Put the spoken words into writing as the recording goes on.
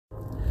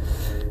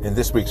In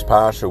this week's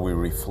Parsha, we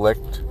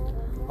reflect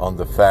on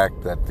the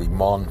fact that the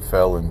Mon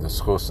fell in the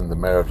schus and the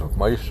merit of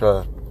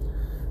Moshe,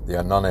 the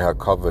Ananei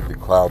HaKavod, the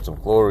clouds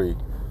of glory,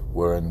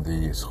 were in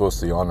the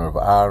schus, the honor of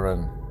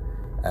Aaron,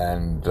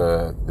 and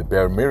the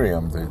Bear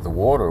Miriam, the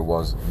water,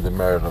 was in the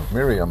merit of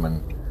Miriam.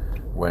 And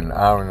when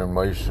Aaron and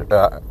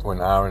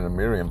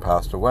Miriam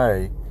passed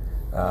away,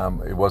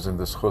 it was in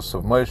the schus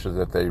of Moshe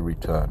that they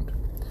returned.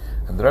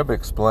 And the Rebbe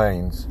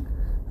explains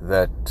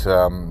that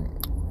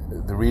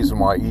the reason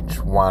why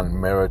each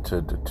one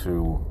merited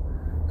to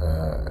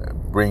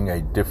bring a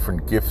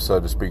different gift, so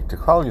to speak, to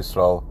Klal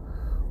Yisrael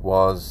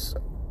was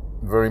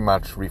very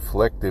much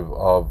reflective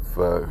of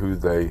who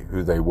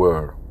they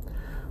were.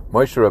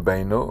 Moshe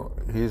Rabbeinu,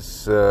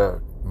 his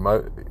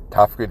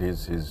tafkid,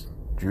 his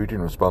duty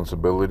and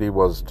responsibility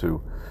was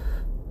to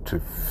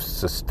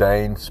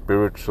sustain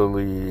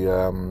spiritually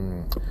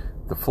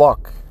the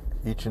flock,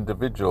 each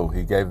individual.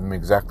 He gave them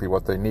exactly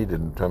what they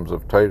needed in terms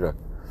of Torah,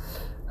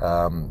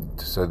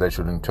 so they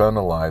should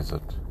internalize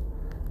it.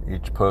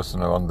 Each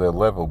person on their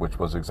level, which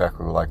was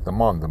exactly like the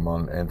Mon. The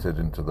Mon entered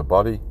into the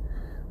body,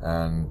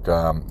 and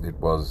it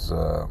was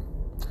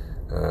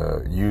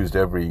used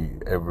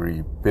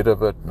every bit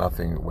of it.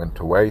 Nothing went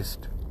to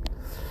waste.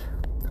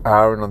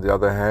 Aaron, on the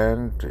other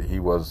hand, he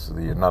was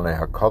the Ananei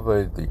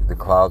HaKavod, the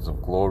clouds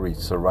of glory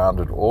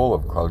surrounded all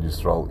of Klal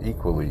Yisrael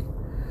equally,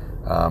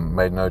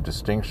 made no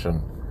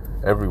distinction.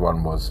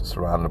 Everyone was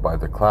surrounded by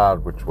the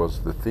cloud, which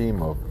was the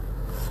theme of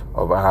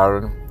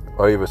Aaron.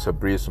 Oivus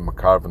Habris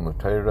Makarvan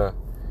L'Torah.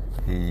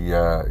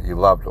 He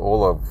loved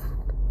all of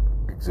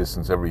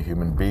existence, every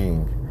human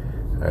being,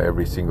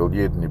 every single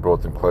yid, and he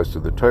brought them close to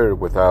the Torah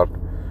without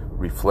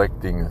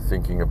reflecting and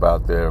thinking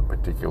about their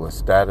particular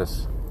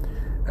status.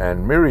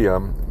 And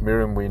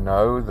Miriam, we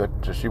know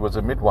that she was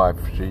a midwife.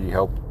 She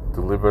helped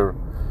deliver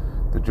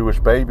the Jewish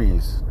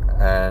babies,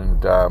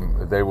 and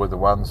they were the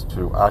ones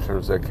to Asher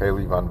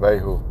Zekeli Van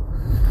Vehu.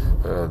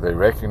 They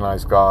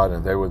recognized God,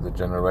 and they were the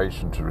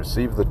generation to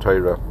receive the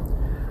Torah.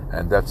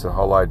 And that's the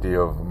whole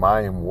idea of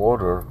Mayim,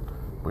 water,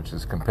 which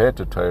is compared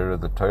to Torah.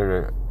 The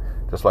Torah,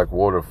 just like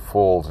water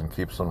falls and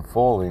keeps on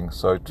falling,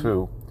 so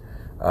too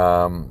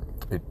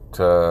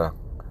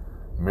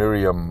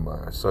Miriam,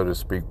 so to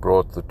speak,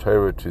 brought the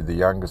Torah to the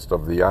youngest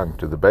of the young,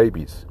 to the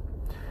babies.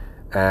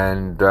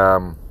 And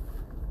the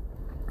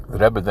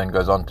Rebbe then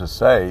goes on to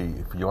say,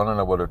 if you want to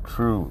know what a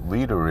true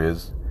leader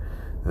is,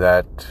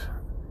 that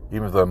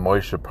even though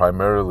Moshe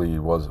primarily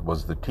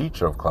was the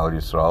teacher of Klal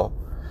Yisrael,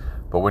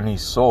 but when he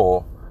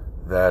saw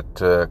that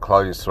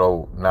Klal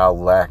Yisrael now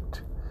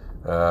lacked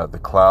the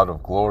cloud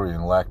of glory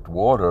and lacked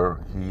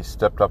water, he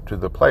stepped up to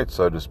the plate,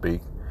 so to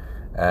speak,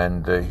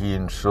 and he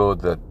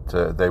ensured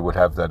that they would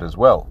have that as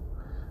well.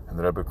 And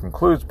the Rebbe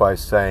concludes by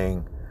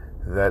saying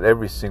that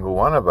every single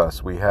one of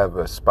us, we have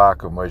a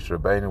spark of Moshe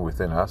Rabbeinu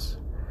within us,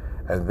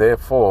 and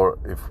therefore,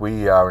 if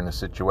we are in a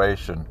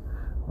situation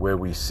where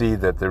we see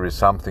that there is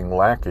something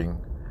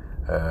lacking,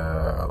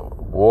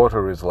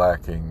 water is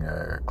lacking,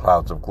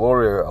 clouds of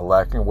glory are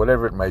lacking,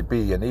 whatever it may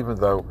be, and even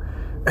though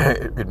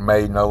it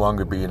may no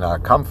longer be in our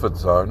comfort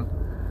zone,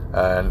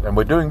 and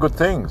we're doing good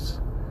things,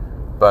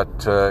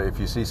 but if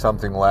you see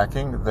something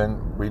lacking,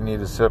 then we need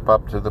to step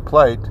up to the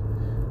plate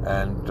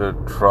and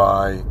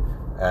try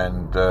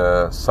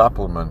and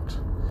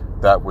supplement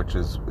that which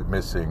is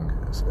missing,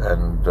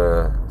 and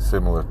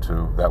similar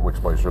to that which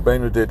Moshe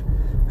Rabbeinu did.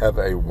 Have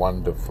a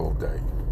wonderful day.